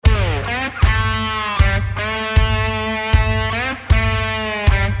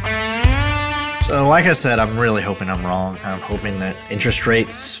like I said, I'm really hoping I'm wrong. I'm hoping that interest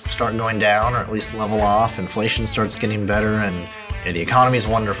rates start going down or at least level off, inflation starts getting better, and the economy is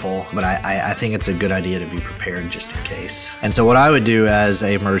wonderful, but I think it's a good idea to be prepared just in case. And so what I would do as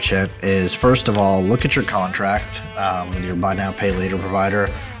a merchant is, first of all, look at your contract with your buy now, pay later provider.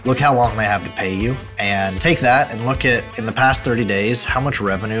 Look how long they have to pay you, and take that and look at, in the past 30 days, how much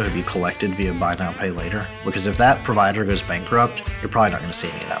revenue have you collected via buy now, pay later? Because if that provider goes bankrupt, you're probably not going to see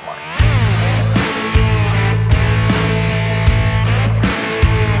any of that money.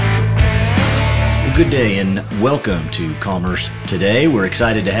 Good day and welcome to Commerce Today. We're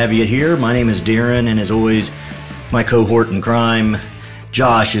excited to have you here. My name is Darren, and as always, my cohort in crime,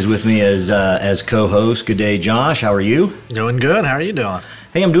 Josh, is with me as co-host. Good day, Josh. How are you? Doing good. How are you doing?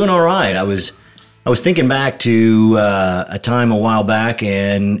 Hey, I'm doing all right. I was thinking back to a time a while back,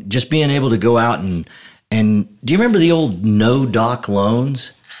 and just being able to go out and do you remember the old no-doc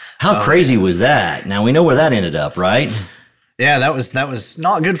loans? How crazy was that? Now we know where that ended up, right? Yeah, that was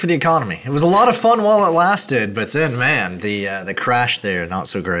not good for the economy. It was a lot of fun while it lasted, but then, man, the crash there, not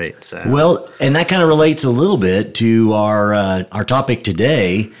so great. So. Well, and that kind of relates a little bit to our topic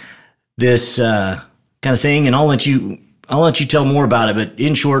today, this kind of thing, and I'll let you tell more about it. But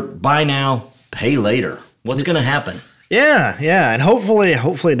in short, buy now, pay later. What's going to happen? Yeah, and hopefully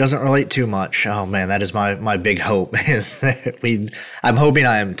it doesn't relate too much. Oh man, that is my big hope is that I'm hoping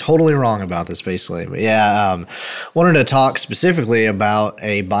I am totally wrong about this, basically. But yeah, wanted to talk specifically about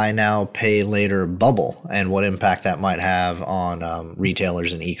a buy now, pay later bubble and what impact that might have on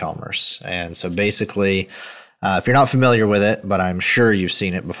retailers and e-commerce. And so basically, if you're not familiar with it, but I'm sure you've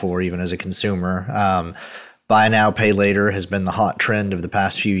seen it before, even as a consumer. Buy now, pay later has been the hot trend of the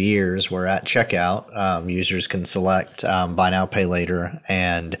past few years, where at checkout, users can select buy now, pay later,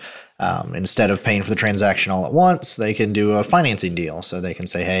 and instead of paying for the transaction all at once, they can do a financing deal. So they can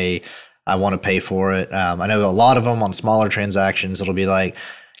say, hey, I want to pay for it. I know a lot of them on smaller transactions, it'll be like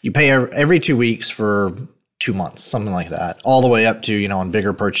you pay every 2 weeks for 2 months, something like that, all the way up to, on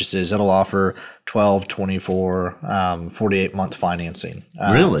bigger purchases, it'll offer 12, 24, 48-month financing.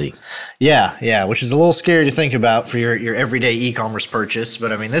 Really? Yeah, which is a little scary to think about for your everyday e-commerce purchase.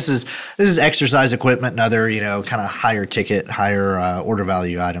 But I mean, this is exercise equipment and other, kind of higher ticket, higher order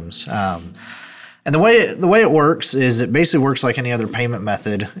value items. And the way it works is it basically works like any other payment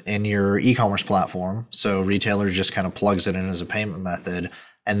method in your e-commerce platform. So retailer just kind of plugs it in as a payment method.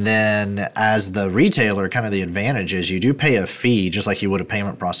 And then as the retailer, kind of the advantage is you do pay a fee just like you would a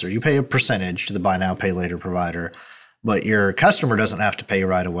payment processor. You pay a percentage to the buy now, pay later provider, but your customer doesn't have to pay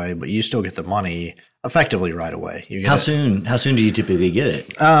right away, but you still get the money effectively right away. How soon do you typically get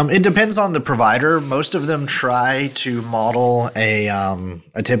it? It depends on the provider. Most of them try to model a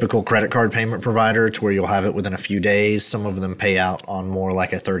typical credit card payment provider to where you'll have it within a few days. Some of them pay out on more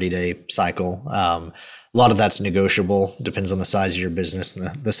like a 30-day cycle. A lot of that's negotiable, depends on the size of your business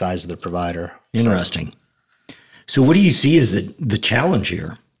and the size of the provider. Interesting. So what do you see as the challenge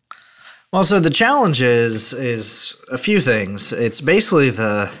here? Well, so the challenge is a few things. It's basically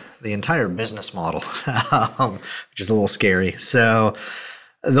the entire business model, which is a little scary. So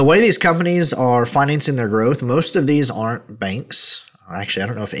the way these companies are financing their growth, most of these aren't banks. Actually, I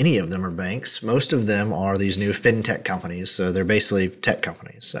don't know if any of them are banks. Most of them are these new fintech companies. So they're basically tech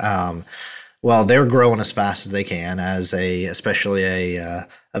companies. Well, they're growing as fast as they can, especially a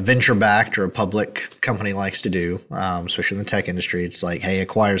venture-backed or a public company likes to do, especially in the tech industry. It's like, hey,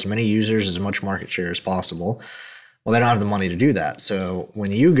 acquire as many users, as much market share as possible. Well, they don't have the money to do that. So when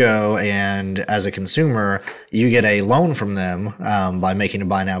you go and as a consumer, you get a loan from them by making a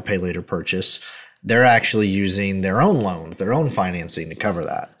buy now, pay later purchase, they're actually using their own loans, their own financing to cover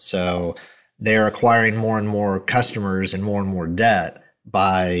that. So they're acquiring more and more customers and more debt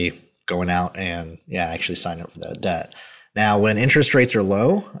by going out and actually signing up for that debt. Now, when interest rates are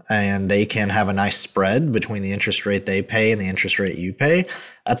low and they can have a nice spread between the interest rate they pay and the interest rate you pay,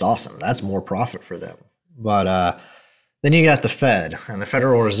 that's awesome. That's more profit for them. But then you got the Fed and the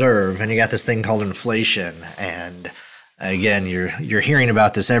Federal Reserve, and you got this thing called inflation. And again, you're hearing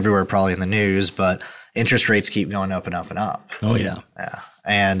about this everywhere, probably in the news, but interest rates keep going up and up and up. Oh, yeah.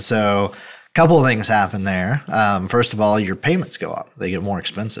 And so couple of things happen there. First of all, your payments go up. They get more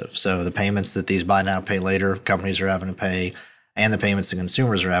expensive. So the payments that these buy now, pay later companies are having to pay and the payments the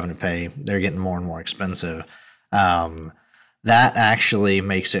consumers are having to pay, they're getting more and more expensive. That actually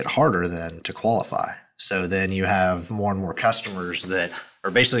makes it harder then to qualify. So then you have more and more customers that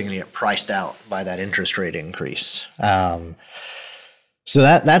are basically going to get priced out by that interest rate increase. So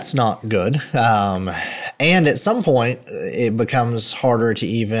that's not good. And at some point, it becomes harder to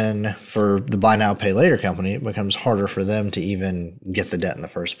even, for the buy now, pay later company, it becomes harder for them to even get the debt in the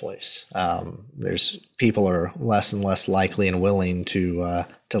first place. There's people are less and less likely and willing to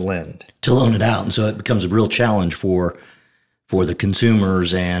lend. To loan it out. And so it becomes a real challenge for the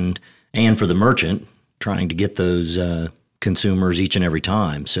consumers and for the merchant trying to get those consumers each and every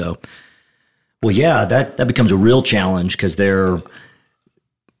time. So, well, yeah, that becomes a real challenge because they're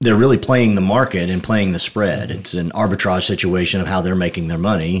really playing the market and playing the spread. It's an arbitrage situation of how they're making their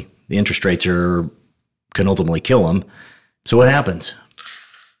money. The interest rates can ultimately kill them. So what happens?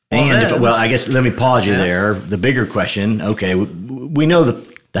 Well, I guess let me pause you there. The bigger question, okay, we know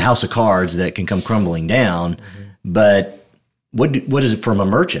the house of cards that can come crumbling down, but what is it from a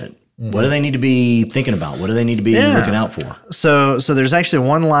merchant? What do they need to be thinking about? What do they need to be looking out for? So there's actually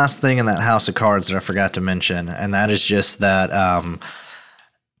one last thing in that house of cards that I forgot to mention, and that is just that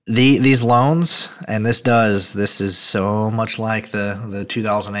these loans, and this is so much like the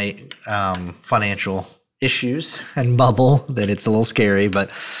 2008 financial issues and bubble that it's a little scary,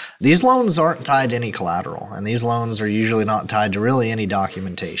 but these loans aren't tied to any collateral, and these loans are usually not tied to really any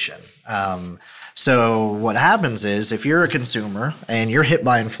documentation. So what happens is if you're a consumer and you're hit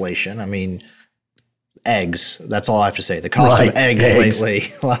by inflation, I mean, eggs, that's all I have to say. The cost of eggs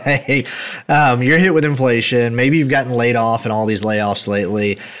lately, you're hit with inflation. Maybe you've gotten laid off and all these layoffs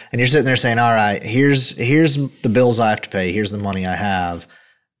lately, and you're sitting there saying, all right, here's the bills I have to pay. Here's the money I have.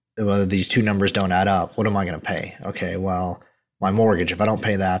 These two numbers don't add up. What am I going to pay? Okay, well, my mortgage, if I don't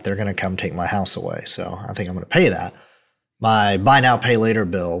pay that, they're going to come take my house away. So I think I'm going to pay that. My buy now, pay later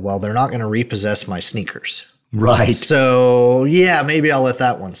bill, well, they're not going to repossess my sneakers. Right. So yeah, maybe I'll let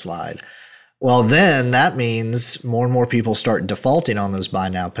that one slide. Well, then that means more and more people start defaulting on those buy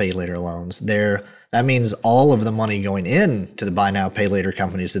now, pay later loans. That means all of the money going in to the buy now, pay later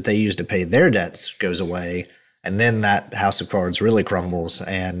companies that they use to pay their debts goes away. And then that house of cards really crumbles.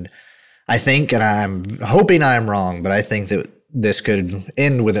 And I think, and I'm hoping I'm wrong, but I think that this could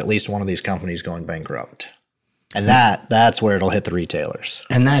end with at least one of these companies going bankrupt. And that's where it'll hit the retailers.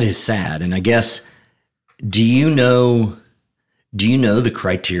 And that is sad. And I guess, do you know the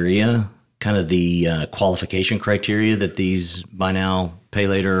criteria, kind of the qualification criteria that these buy now, pay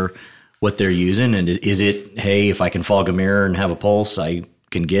later, what they're using? And is it, hey, if I can fog a mirror and have a pulse, I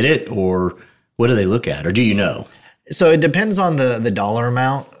can get it? Or what do they look at? Or do you know? So it depends on the dollar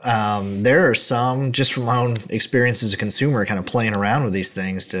amount. There are some, just from my own experience as a consumer, kind of playing around with these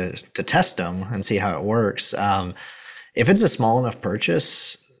things to test them and see how it works. If it's a small enough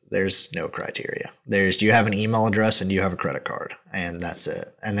purchase, there's no criteria. Do you have an email address and do you have a credit card? And that's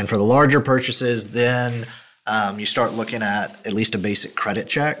it. And then for the larger purchases, then you start looking at least a basic credit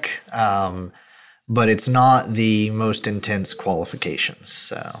check. But it's not the most intense qualifications.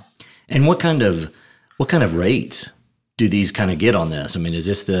 So. And what kind of rates do these kind of get on this? I mean, is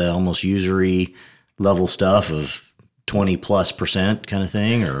this the almost usury level stuff of 20+% kind of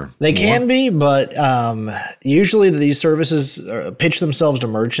thing, or they can be, but usually these services pitch themselves to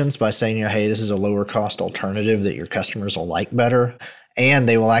merchants by saying, hey, this is a lower cost alternative that your customers will like better, and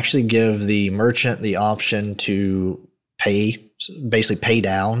they will actually give the merchant the option to basically pay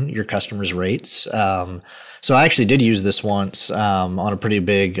down your customers' rates. So I actually did use this once on a pretty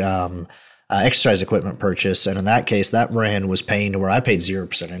big exercise equipment purchase. And in that case, that brand was paying to where I paid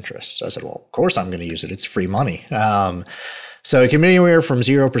 0% interest. So I said, well, of course I'm going to use it. It's free money. So it can be anywhere from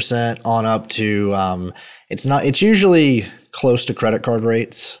 0% on up to, it's usually close to credit card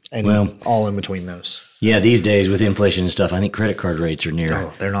rates and all in between those. Yeah, these days with inflation and stuff, I think credit card rates are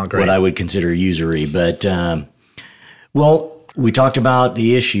near they're not great. What I would consider usury. But, we talked about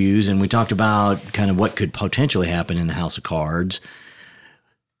the issues and we talked about kind of what could potentially happen in the house of cards.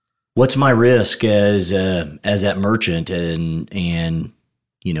 What's my risk as that merchant, and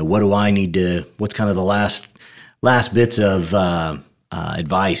what do I need to? What's kind of the last bits of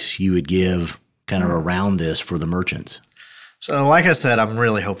advice you would give kind of around this for the merchants? So, like I said, I'm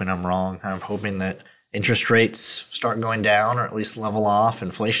really hoping I'm wrong. I'm hoping that interest rates start going down, or at least level off.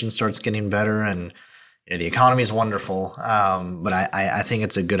 Inflation starts getting better, and the economy is wonderful. But I think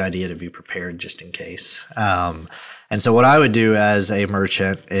it's a good idea to be prepared just in case. And so what I would do as a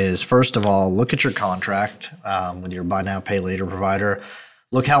merchant is, first of all, look at your contract with your buy now, pay later provider.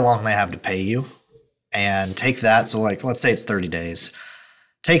 Look how long they have to pay you, and take that. So let's say it's 30 days.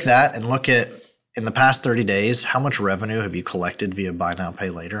 Take that and look at, in the past 30 days, how much revenue have you collected via buy now, pay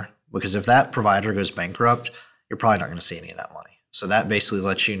later? Because if that provider goes bankrupt, you're probably not going to see any of that money. So that basically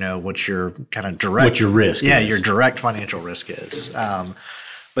lets you know what your kind of direct... What your risk is. Yeah, your direct financial risk is.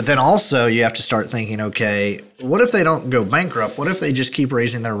 But then also you have to start thinking, okay, what if they don't go bankrupt? What if they just keep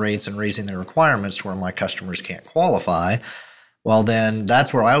raising their rates and raising their requirements to where my customers can't qualify? Well, then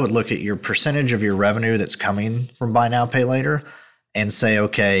that's where I would look at your percentage of your revenue that's coming from buy now, pay later and say,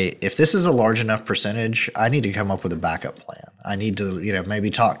 okay, if this is a large enough percentage, I need to come up with a backup plan. I need to, maybe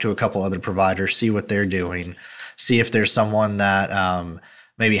talk to a couple other providers, see what they're doing, see if there's someone that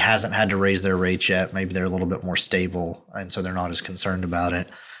maybe hasn't had to raise their rates yet. Maybe they're a little bit more stable, and so they're not as concerned about it.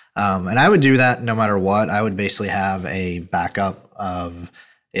 And I would do that no matter what. I would basically have a backup of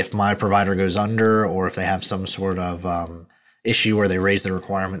if my provider goes under or if they have some sort of issue where they raise the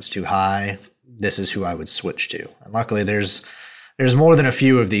requirements too high, this is who I would switch to. And luckily, there's more than a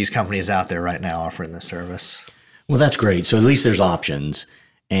few of these companies out there right now offering this service. Well, that's great. So at least there's options,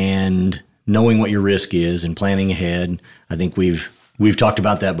 and knowing what your risk is and planning ahead. I think we've talked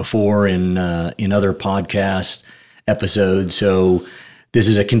about that before in other podcast episodes. So this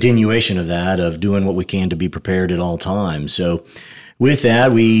is a continuation of that, of doing what we can to be prepared at all times. So with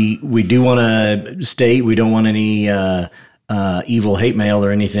that, we do want to state we don't want any evil hate mail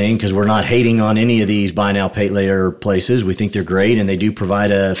or anything, because we're not hating on any of these buy now, pay later places. We think they're great and they do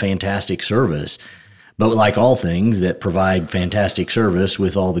provide a fantastic service. But like all things that provide fantastic service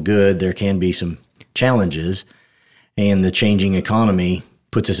with all the good, there can be some challenges. And the changing economy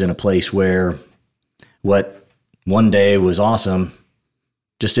puts us in a place where what one day was awesome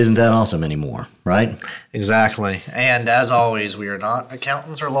just isn't that awesome anymore, right? Exactly. And as always, we are not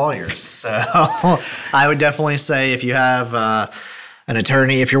accountants or lawyers. So I would definitely say if you have an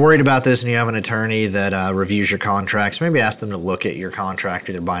attorney, if you're worried about this and you have an attorney that reviews your contracts, maybe ask them to look at your contract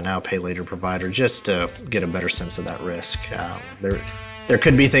with your buy now, pay later provider just to get a better sense of that risk. There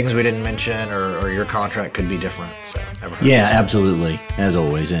could be things we didn't mention, or your contract could be different. So yeah, absolutely, as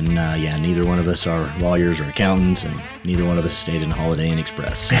always. And neither one of us are lawyers or accountants, and neither one of us stayed in Holiday Inn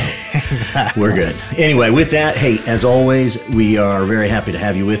Express. So exactly. We're good. Anyway, with that, hey, as always, we are very happy to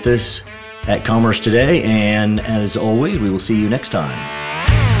have you with us at Commerce Today. And as always, we will see you next time.